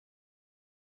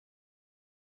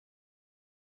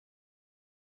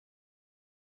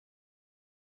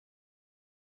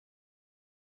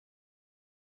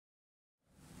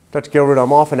Dr. Gilbert,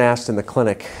 I'm often asked in the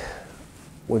clinic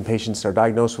when patients are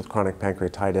diagnosed with chronic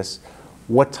pancreatitis,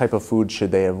 what type of food should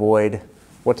they avoid?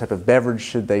 What type of beverage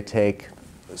should they take?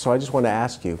 So I just want to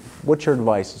ask you, what's your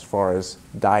advice as far as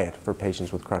diet for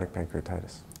patients with chronic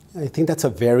pancreatitis? I think that's a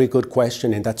very good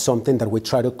question, and that's something that we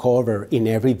try to cover in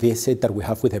every visit that we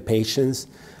have with the patients.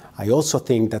 I also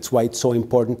think that's why it's so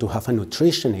important to have a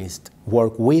nutritionist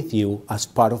work with you as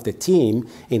part of the team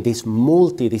in this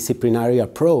multidisciplinary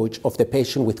approach of the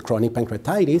patient with chronic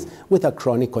pancreatitis with a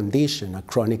chronic condition, a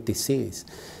chronic disease.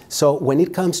 So when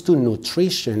it comes to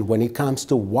nutrition, when it comes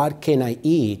to what can I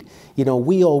eat,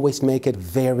 we always make it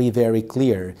very, very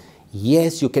clear.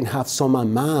 Yes, you can have some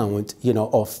amount,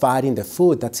 of fat in the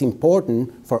food. That's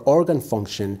important for organ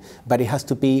function, but it has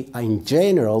to be, in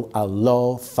general, a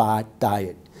low-fat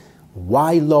diet.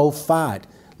 Why low fat?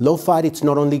 Low fat, it's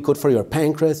not only good for your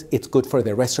pancreas, it's good for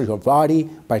the rest of your body,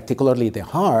 particularly the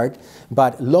heart.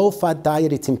 But low fat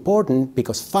diet, it's important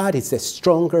because fat is a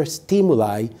stronger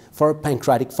stimuli for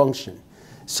pancreatic function.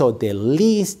 So the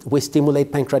least we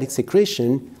stimulate pancreatic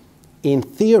secretion, in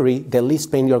theory, the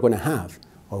least pain you're going to have.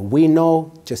 Or we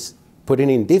know, just putting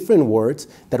in different words,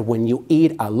 that when you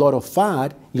eat a lot of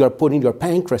fat, you're putting your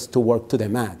pancreas to work to the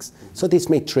max. So this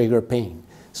may trigger pain.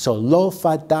 So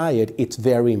low-fat diet, it's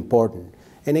very important.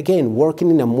 And again, working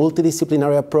in a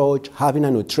multidisciplinary approach, having a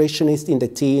nutritionist in the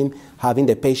team, having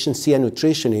the patient see a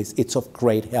nutritionist, it's of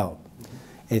great help.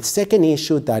 A second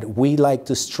issue that we like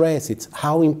to stress is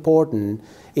how important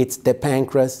it's the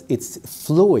pancreas, it's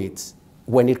fluids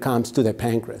when it comes to the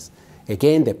pancreas.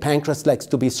 Again, the pancreas likes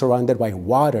to be surrounded by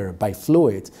water, by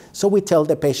fluids. So we tell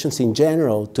the patients in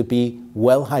general to be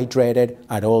well hydrated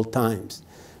at all times.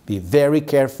 Be very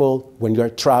careful when you're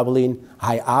traveling.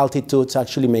 High altitudes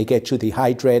actually may get you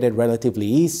dehydrated relatively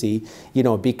easy.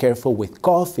 Be careful with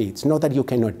coffee. It's not that you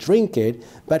cannot drink it,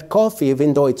 but coffee,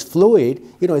 even though it's fluid,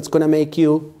 it's going to make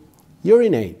you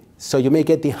urinate. So you may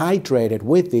get dehydrated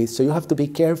with this, so you have to be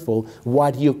careful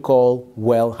what you call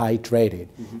well hydrated.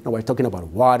 Now we're talking about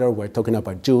water, we're talking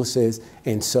about juices,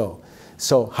 and so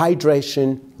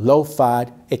hydration, low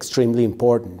fat, extremely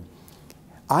important.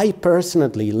 I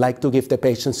personally like to give the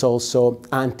patients also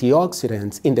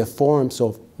antioxidants in the forms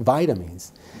of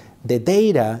vitamins. The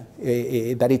data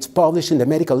that it's published in the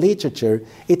medical literature,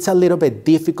 it's a little bit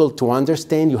difficult to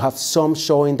understand. You have some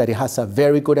showing that it has a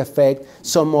very good effect,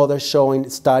 some others showing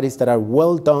studies that are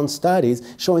well-done studies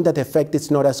showing that the effect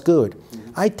is not as good.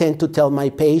 I tend to tell my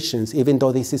patients, even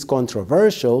though this is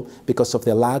controversial because of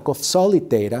the lack of solid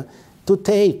data, to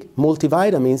take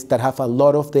multivitamins that have a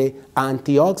lot of the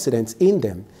antioxidants in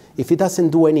them. If it doesn't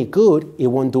do any good, it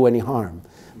won't do any harm.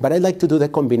 But I like to do the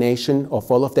combination of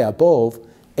all of the above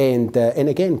and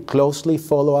again, closely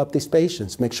follow up these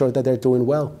patients, make sure that they're doing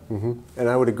well. And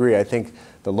I would agree. I think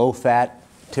the low fat,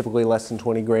 typically less than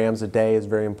 20 grams a day, is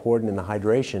very important in the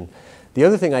hydration. The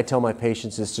other thing I tell my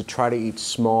patients is to try to eat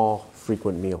small,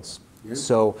 frequent meals.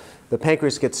 So the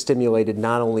pancreas gets stimulated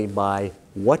not only by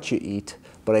what you eat,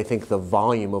 but I think the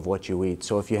volume of what you eat.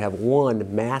 So if you have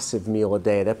one massive meal a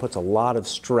day, that puts a lot of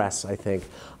stress, I think,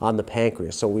 on the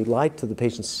pancreas. So we like the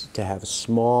patients to have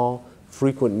small,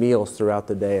 frequent meals throughout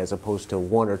the day as opposed to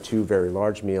one or two very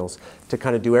large meals, to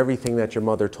kind of do everything that your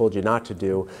mother told you not to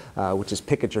do, which is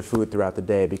pick at your food throughout the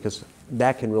day, because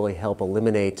that can really help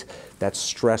eliminate that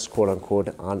stress, quote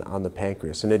unquote, on the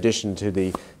pancreas, in addition to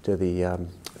the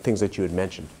things that you had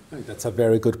mentioned. That's a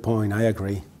very good point. I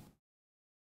agree.